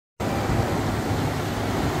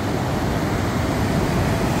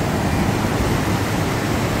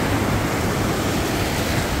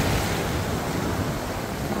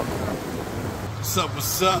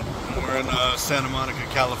What's up? We're in Santa Monica,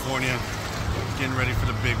 California, getting ready for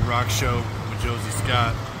the big rock show with Josie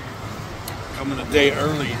Scott. Coming a day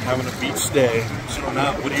early, having a beach day, chilling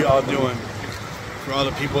out. What are y'all doing? For all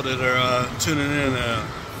the people that are tuning in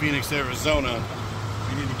Phoenix, Arizona,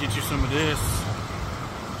 we need to get you some of this.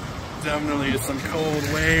 Definitely some cold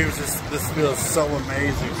waves. This feels so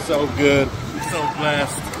amazing, so good, so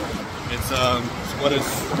blessed. It's what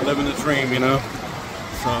it's living the dream, you know?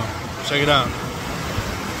 So check it out.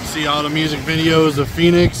 See all the music videos of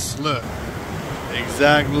Phoenix? Look,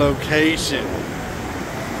 exact location.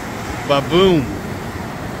 Ba-boom.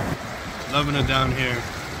 Loving it down here.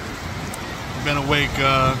 Been awake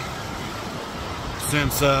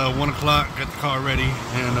since 1 o'clock. Got the car ready,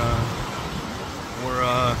 and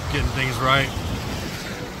we're getting things right,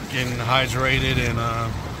 getting hydrated, and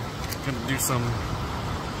gonna do some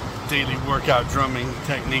daily workout drumming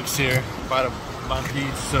techniques here by the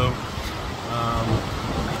beach. So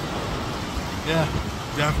yeah,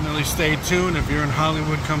 definitely stay tuned. If you're in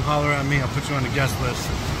Hollywood, come holler at me. I'll put you on the guest list.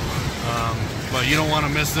 But you don't want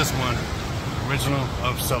to miss this one. Original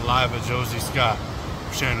of Saliva, Josie Scott.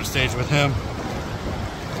 I'm sharing the stage with him.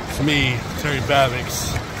 It's me, Terry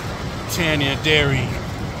Bavics, Tanya Derry.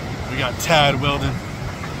 We got Tad Weldon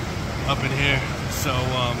up in here. So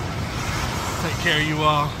take care of you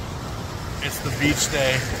all. It's the beach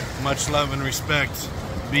day. Much love and respect.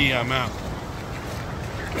 B, I'm out.